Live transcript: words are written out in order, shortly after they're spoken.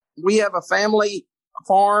we have a family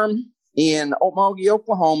farm in Okmulgee,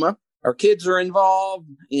 Oklahoma. Our kids are involved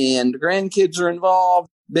and the grandkids are involved.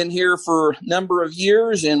 Been here for a number of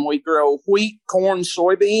years, and we grow wheat, corn,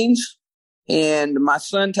 soybeans. And my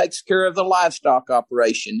son takes care of the livestock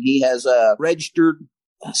operation. He has a registered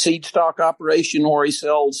seed stock operation where he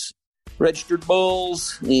sells registered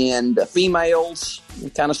bulls and females,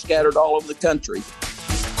 kind of scattered all over the country.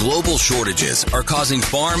 Global shortages are causing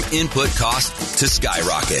farm input costs to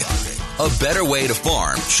skyrocket. A Better Way to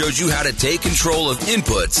Farm shows you how to take control of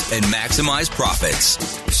inputs and maximize profits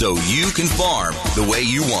so you can farm the way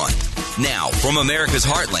you want. Now, from America's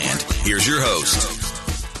Heartland, here's your host.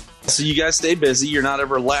 So you guys stay busy. You're not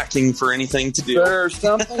ever lacking for anything to do. There's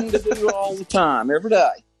something to do all the time, every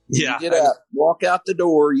day. Yeah. You get up, walk out the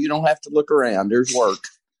door. You don't have to look around. There's work.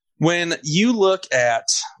 When you look at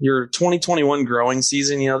your 2021 growing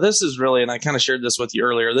season, this is really, and I kind of shared this with you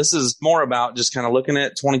earlier, this is more about just kind of looking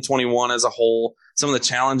at 2021 as a whole, some of the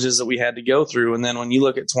challenges that we had to go through. And then when you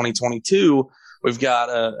look at 2022, we've got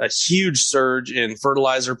a huge surge in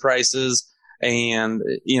fertilizer prices. And,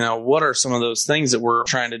 what are some of those things that we're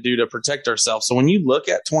trying to do to protect ourselves? So when you look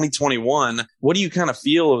at 2021, what do you kind of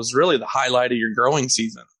feel was really the highlight of your growing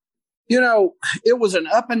season? It was an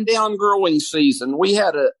up and down growing season. We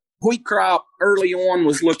had a wheat crop early on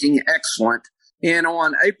was looking excellent. And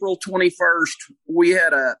on April 21st, we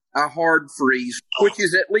had a hard freeze, which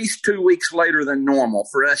is at least 2 weeks later than normal.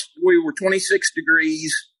 For us, we were 26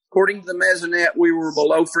 degrees. According to the Mesonet, we were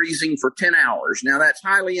below freezing for 10 hours. Now, that's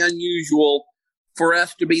highly unusual for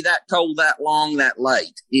us to be that cold, that long, that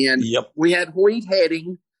late. And We had wheat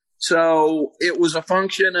heading. So it was a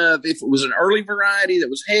function of if it was an early variety that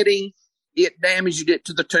was heading, it damaged it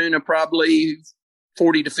to the tune of probably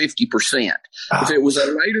 40 to 50%. If it was a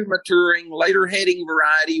later maturing, later heading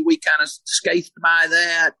variety, we kind of scathed by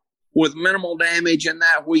that with minimal damage, and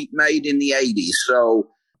that wheat made in the 80s. So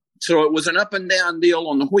it was an up and down deal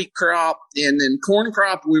on the wheat crop. And then corn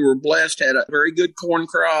crop, we were blessed, had a very good corn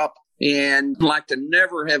crop, and like to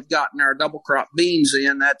never have gotten our double crop beans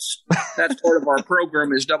in. That's part of our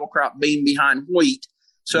program is double crop bean behind wheat.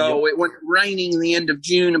 So It went raining the end of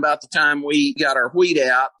June about the time we got our wheat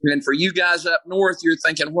out. And for you guys up north, you're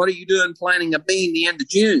thinking, what are you doing planting a bean the end of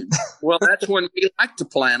June? Well, that's when we like to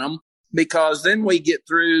plant them, because then we get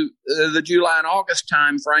through the July and August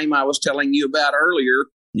time frame I was telling you about earlier.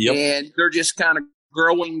 And they're just kind of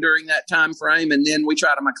growing during that time frame. And then we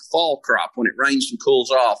try to make a fall crop when it rains and cools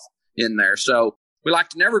off in there. So we like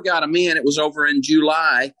to never got them in. It was over in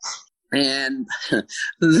July. And then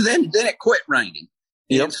it quit raining.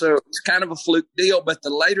 And so it's kind of a fluke deal, but the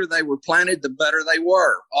later they were planted, the better they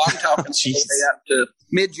were. I'm talking up to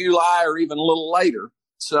mid-July or even a little later.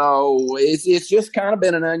 So it's just kind of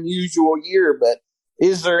been an unusual year, but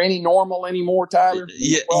is there any normal anymore, Tyler?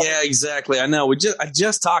 Yeah, exactly. I know. I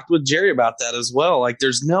just talked with Jerry about that as well. Like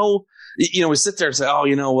there's no, we sit there and say, oh,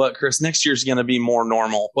 you know what, Chris, next year's going to be more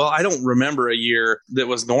normal. Well, I don't remember a year that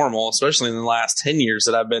was normal, especially in the last 10 years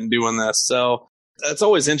that I've been doing this. So that's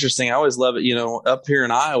always interesting. I always love it. Up here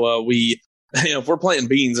in Iowa, if we're planting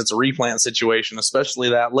beans, it's a replant situation, especially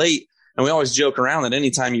that late. And we always joke around that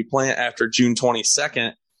anytime you plant after June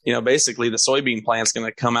 22nd, basically the soybean plant's going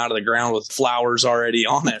to come out of the ground with flowers already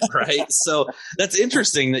on it, right? So that's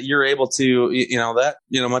interesting that you're able to,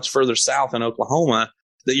 much further south in Oklahoma,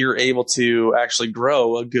 that you're able to actually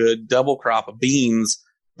grow a good double crop of beans,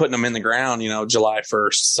 putting them in the ground, July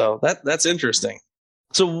 1st. So that's interesting.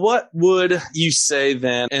 So what would you say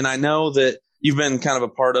then? And I know that you've been kind of a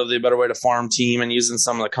part of the Better Way to Farm team and using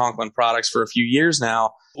some of the Conklin products for a few years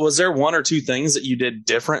now. Was there one or two things that you did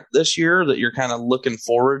different this year that you're kind of looking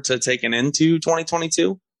forward to taking into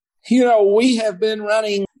 2022? We have been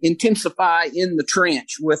running Intensify in the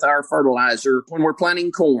trench with our fertilizer when we're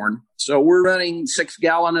planting corn. So we're running 6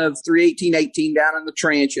 gallon of 318-18 down in the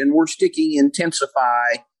trench, and we're sticking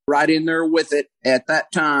Intensify right in there with it at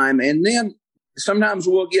that time. And then sometimes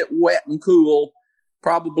we'll get wet and cool,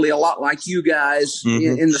 probably a lot like you guys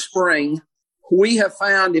in the spring. We have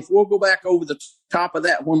found if we'll go back over the top of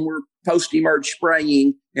that when we're post-emerge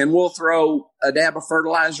spraying, and we'll throw a dab of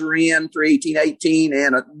fertilizer in, 318-18,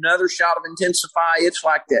 and another shot of Intensify, it's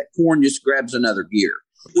like that corn just grabs another gear.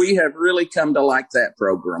 We have really come to like that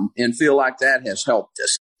program and feel like that has helped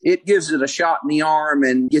us. It gives it a shot in the arm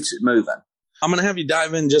and gets it moving. I'm going to have you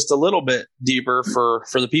dive in just a little bit deeper for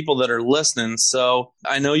the people that are listening. So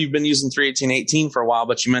I know you've been using 318-18 for a while,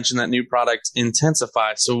 but you mentioned that new product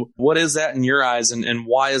Intensify. So what is that in your eyes, and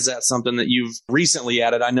why is that something that you've recently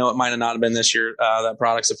added? I know it might have not been this year. That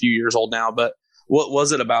product's a few years old now, but what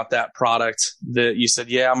was it about that product that you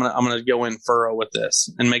said, yeah, I'm going to go in furrow with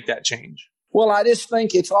this and make that change? Well, I just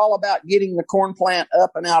think it's all about getting the corn plant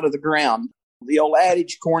up and out of the ground. The old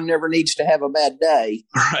adage, corn never needs to have a bad day.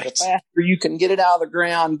 Right. The faster you can get it out of the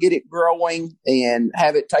ground, get it growing, and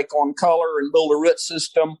have it take on color and build a root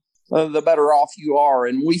system, the better off you are.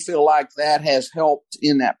 And we feel like that has helped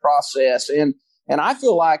in that process. And I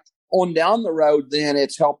feel like on down the road, then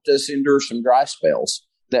it's helped us endure some dry spells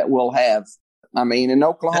that we'll have. I mean, in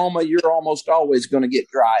Oklahoma, you're almost always going to get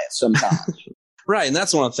dry at some time. Right. And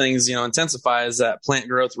that's one of the things, Intensify is that plant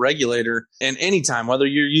growth regulator. And anytime, whether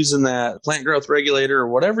you're using that plant growth regulator or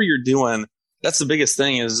whatever you're doing, that's the biggest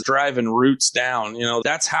thing is driving roots down.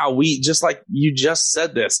 That's how just like you just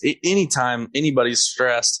said this, anytime anybody's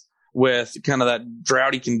stressed with kind of that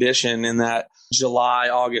droughty condition in that July,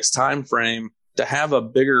 August timeframe, to have a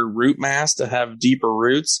bigger root mass, to have deeper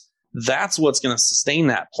roots, that's what's going to sustain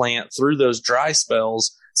that plant through those dry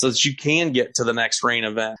spells, so that you can get to the next rain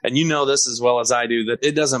event. And you know this as well as I do, that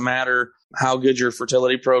it doesn't matter how good your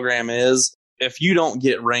fertility program is. If you don't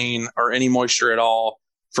get rain or any moisture at all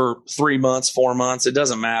for 3 months, 4 months, it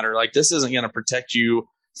doesn't matter. Like, this isn't going to protect you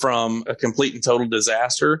from a complete and total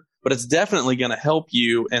disaster, but it's definitely going to help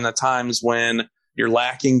you in the times when you're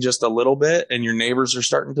lacking just a little bit and your neighbors are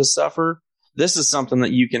starting to suffer. This is something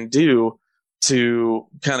that you can do to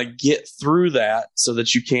kind of get through that so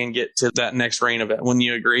that you can get to that next rain event. Wouldn't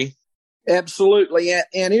you agree? Absolutely.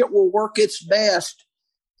 And it will work its best.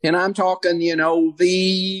 And I'm talking,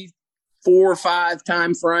 the 4 or 5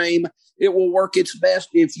 time frame. It will work its best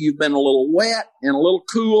if you've been a little wet and a little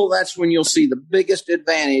cool. That's when you'll see the biggest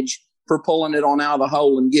advantage for pulling it on out of the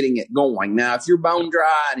hole and getting it going. Now, if you're bone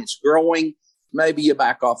dry and it's growing, maybe you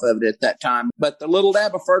back off of it at that time. But the little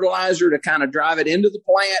dab of fertilizer to kind of drive it into the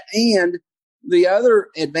plant. And the other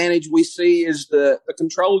advantage we see is the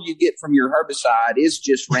control you get from your herbicide is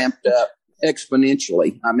just ramped up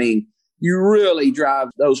exponentially. I mean, you really drive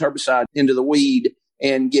those herbicides into the weed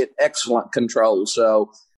and get excellent control.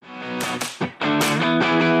 So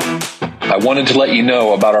I wanted to let you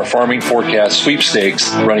know about our Farming Forecast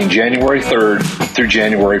sweepstakes running January 3rd through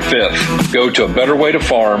January 5th. Go to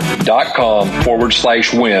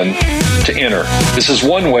abetterwaytofarm.com/win to enter. This is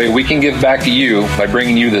one way we can give back to you by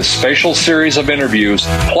bringing you this special series of interviews,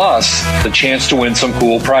 plus the chance to win some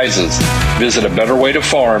cool prizes. Visit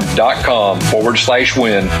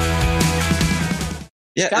abetterwaytofarm.com/win.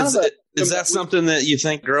 Yeah, is that something that you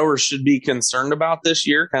think growers should be concerned about this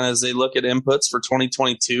year, kind of as they look at inputs for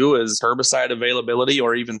 2022, as herbicide availability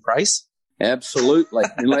or even price? Absolutely.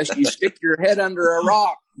 Unless you stick your head under a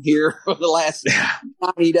rock here for the last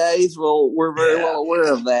 90 days, we're very well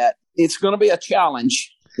aware of that. It's going to be a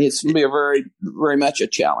challenge. It's going to be a very, very much a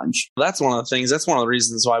challenge. That's one of the things. That's one of the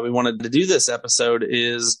reasons why we wanted to do this episode,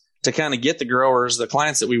 is to kind of get the growers, the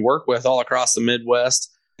clients that we work with all across the Midwest,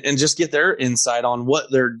 and just get their insight on what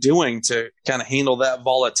they're doing to kind of handle that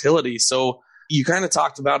volatility. So you kind of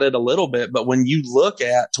talked about it a little bit, but when you look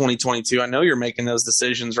at 2022, I know you're making those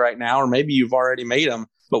decisions right now, or maybe you've already made them,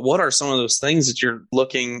 but what are some of those things that you're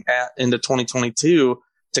looking at into 2022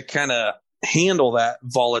 to kind of handle that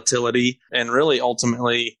volatility and really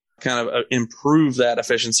ultimately kind of improve that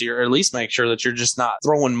efficiency, or at least make sure that you're just not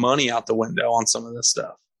throwing money out the window on some of this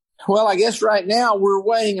stuff? Well, I guess right now we're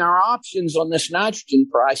weighing our options on this nitrogen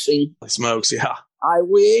pricing. Holy smokes, yeah. I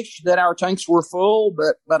wish that our tanks were full,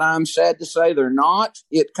 but I'm sad to say they're not.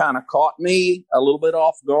 It kind of caught me a little bit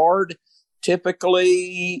off guard.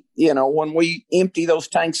 Typically, when we empty those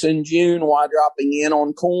tanks in June while dropping in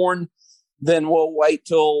on corn, then we'll wait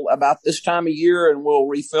till about this time of year and we'll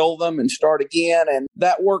refill them and start again. And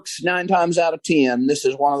that works 9 times out of 10. This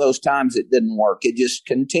is one of those times it didn't work. It just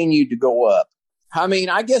continued to go up. I mean,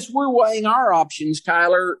 I guess we're weighing our options,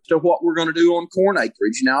 Tyler, to what we're going to do on corn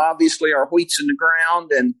acreage. Now, obviously, our wheat's in the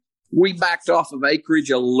ground, and we backed off of acreage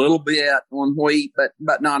a little bit on wheat, but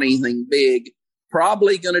not anything big.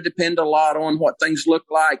 Probably going to depend a lot on what things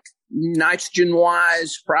look like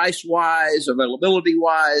nitrogen-wise, price-wise,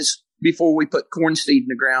 availability-wise. Before we put corn seed in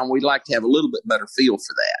the ground, we'd like to have a little bit better feel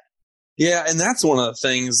for that. Yeah, and that's one of the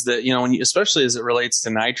things that, especially as it relates to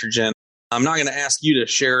nitrogen, I'm not going to ask you to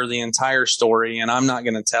share the entire story, and I'm not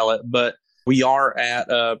going to tell it, but we are at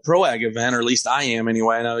a ProAg event, or at least I am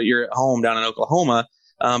anyway. I know you're at home down in Oklahoma,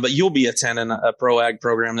 but you'll be attending a ProAg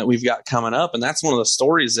program that we've got coming up. And that's one of the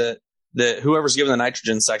stories that whoever's giving the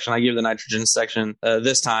nitrogen section, I give the nitrogen section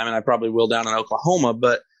this time, and I probably will down in Oklahoma,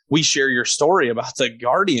 but we share your story about the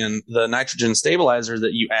Guardian, the nitrogen stabilizer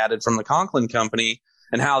that you added from the Conklin company,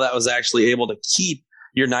 and how that was actually able to keep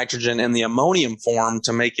your nitrogen in the ammonium form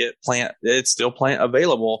to make it's still plant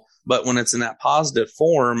available. But when it's in that positive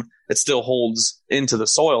form, it still holds into the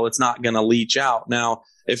soil. It's not going to leach out. Now,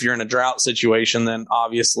 if you're in a drought situation, then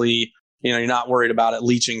obviously you're not worried about it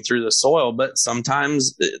leaching through the soil. But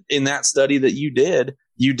sometimes in that study that you did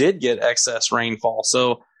get excess rainfall.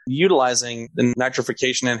 So utilizing the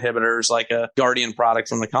nitrification inhibitors like a Guardian product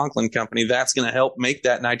from the Conklin company, that's going to help make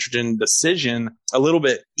that nitrogen decision a little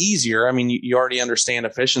bit easier. I mean, you already understand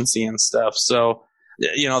efficiency and stuff. So,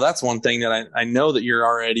 that's one thing that I know that you're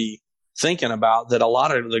already thinking about, that a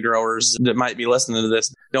lot of the growers that might be listening to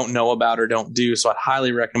this don't know about or don't do. So I'd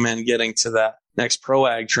highly recommend getting to that next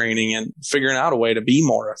ProAg training and figuring out a way to be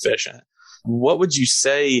more efficient. What would you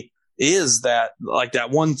say is that, like, that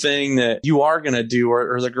one thing that you are going to do,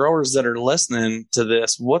 or the growers that are listening to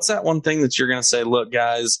this, what's that one thing that you're going to say, look,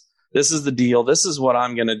 guys, this is the deal. This is what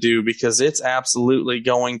I'm going to do because it's absolutely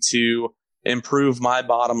going to improve my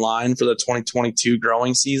bottom line for the 2022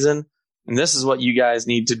 growing season. And this is what you guys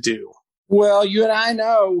need to do. Well, you and I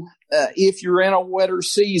know if you're in a wetter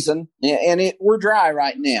season, and we're dry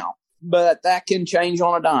right now, but that can change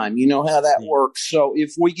on a dime. You know how that works. So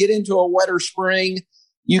if we get into a wetter spring,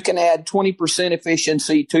 you can add 20%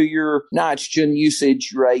 efficiency to your nitrogen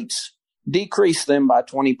usage rates, decrease them by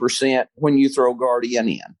 20% when you throw Guardian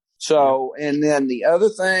in. So, and then the other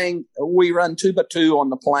thing, we run 2x2 on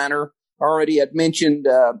the planter. Already had mentioned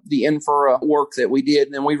the Infra work that we did,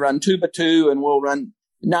 and then we run 2x2, and we'll run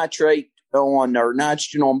nitrogen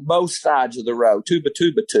on both sides of the row,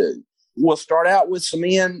 2x2. We'll start out with some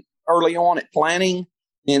N early on at planting,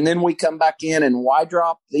 and then we come back in and Y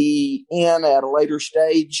drop the N at a later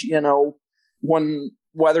stage, when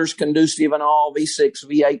weather's conducive and all, V6,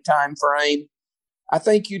 V8 time frame. I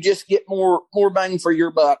think you just get more bang for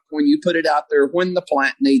your buck when you put it out there when the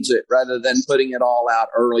plant needs it, rather than putting it all out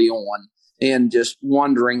early on and just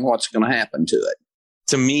wondering what's going to happen to it.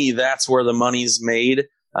 To me, that's where the money's made.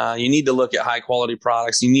 You need to look at high quality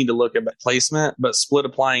products. You need to look at placement, but split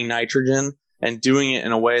applying nitrogen and doing it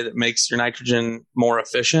in a way that makes your nitrogen more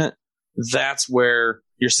efficient, that's where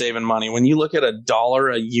you're saving money. When you look at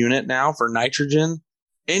 $1 a unit now for nitrogen,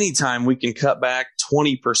 anytime we can cut back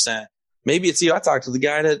 20%. Maybe it's you. I talked to the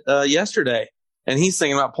guy yesterday, and he's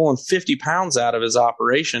thinking about pulling 50 pounds out of his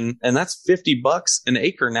operation, and that's $50 an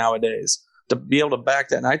acre nowadays to be able to back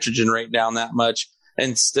that nitrogen rate down that much.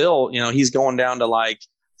 And still, he's going down to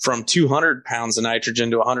from 200 pounds of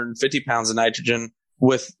nitrogen to 150 pounds of nitrogen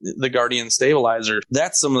with the Guardian stabilizer.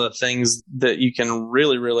 That's some of the things that you can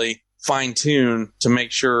really, really fine tune to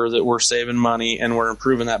make sure that we're saving money and we're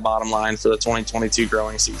improving that bottom line for the 2022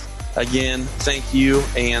 growing season. Again, thank you,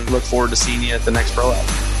 and look forward to seeing you at the next ProAg.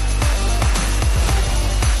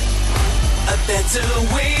 A better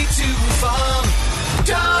way to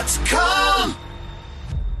farm.com.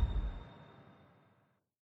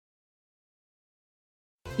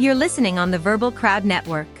 You're listening on the Verbal Crowd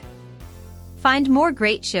Network. Find more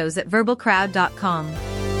great shows at verbalcrowd.com.